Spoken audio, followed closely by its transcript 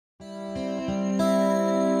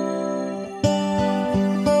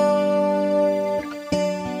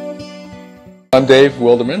I'm Dave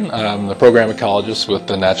Wilderman. I'm the program ecologist with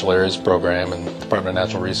the Natural Areas program and Department of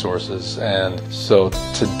Natural Resources. And so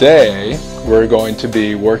today we're going to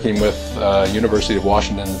be working with University of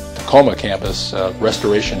Washington Tacoma campus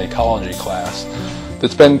restoration ecology class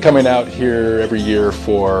that's been coming out here every year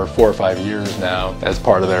for 4 or 5 years now as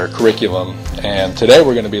part of their curriculum. And today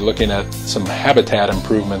we're going to be looking at some habitat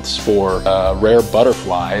improvements for a rare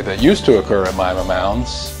butterfly that used to occur at Mima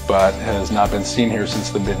Mounds but has not been seen here since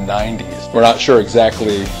the mid-90s. We're not sure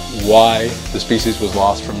exactly why the species was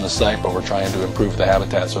lost from the site, but we're trying to improve the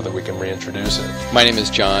habitat so that we can reintroduce it. My name is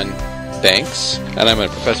John Banks, and I'm a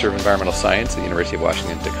professor of environmental science at the University of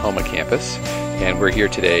Washington Tacoma campus. And we're here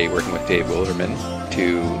today working with Dave Wilderman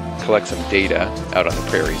to collect some data out on the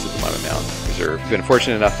prairies of the Mima Mounds Reserve. We've been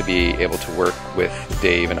fortunate enough to be able to work with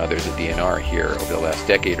Dave and others at DNR here over the last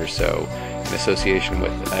decade or so in association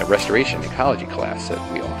with a restoration ecology class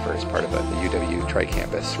that we offer as part of the UW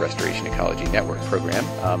Tri-Campus Restoration Ecology Network program.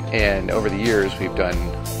 And over the years we've done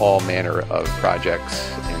all manner of projects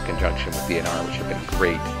in conjunction with DNR, which have been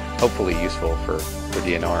great, hopefully useful for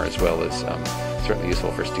DNR, as well as certainly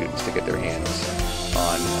useful for students to get their hands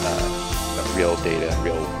on real data,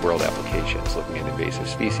 real world applications, looking at invasive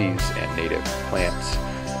species and native plants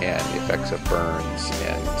and the effects of burns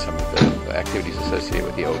and some of the activities associated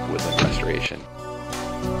with the oak woodland restoration.